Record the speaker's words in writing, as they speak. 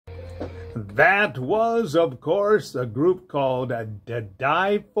That was, of course, a group called To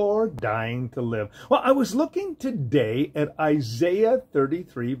Die For, Dying to Live. Well, I was looking today at Isaiah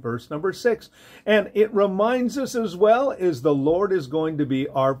 33, verse number 6, and it reminds us as well as the Lord is going to be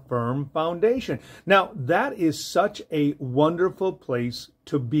our firm foundation. Now, that is such a wonderful place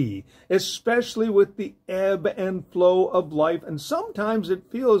to be, especially with the ebb and flow of life. And sometimes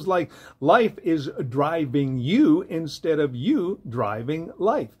it feels like life is driving you instead of you driving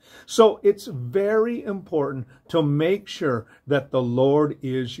life. So it's very important to make sure that the Lord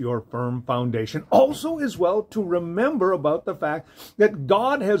is your firm foundation. Also, as well, to remember about the fact that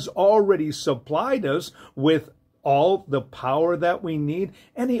God has already supplied us with all the power that we need.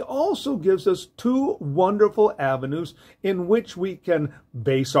 And he also gives us two wonderful avenues in which we can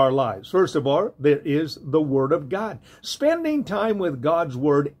base our lives. First of all, there is the Word of God. Spending time with God's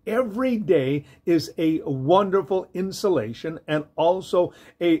Word every day is a wonderful insulation and also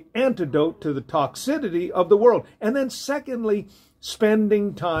an antidote to the toxicity of the world. And then secondly,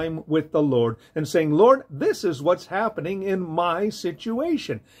 spending time with the Lord and saying, Lord, this is what's happening in my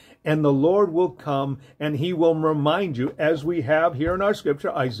situation. And the Lord will come and he will remind you, as we have here in our scripture,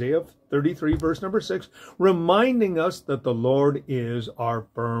 Isaiah 33, verse number 6, reminding us that the Lord is our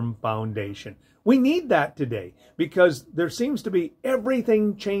firm foundation. We need that today because there seems to be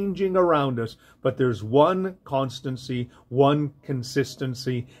everything changing around us, but there's one constancy, one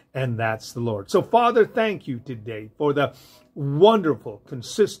consistency, and that's the Lord. So, Father, thank you today for the wonderful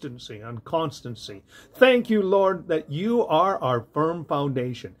consistency and constancy. Thank you, Lord, that you are our firm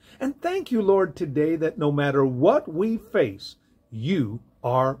foundation. And thank you, Lord, today that no matter what we face, you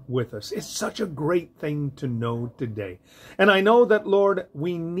are with us. It's such a great thing to know today. And I know that, Lord,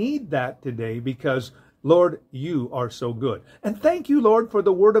 we need that today because, Lord, you are so good. And thank you, Lord, for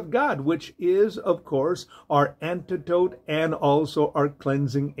the Word of God, which is, of course, our antidote and also our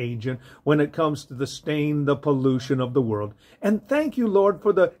cleansing agent when it comes to the stain, the pollution of the world. And thank you, Lord,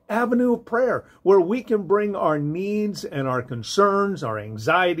 for the avenue of prayer where we can bring our needs and our concerns, our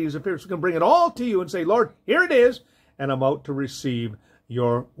anxieties, our fears. We can bring it all to you and say, Lord, here it is, and I'm out to receive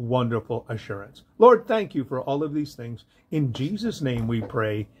your wonderful assurance. Lord, thank you for all of these things. In Jesus' name we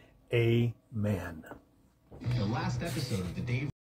pray, amen. The last episode of the Dave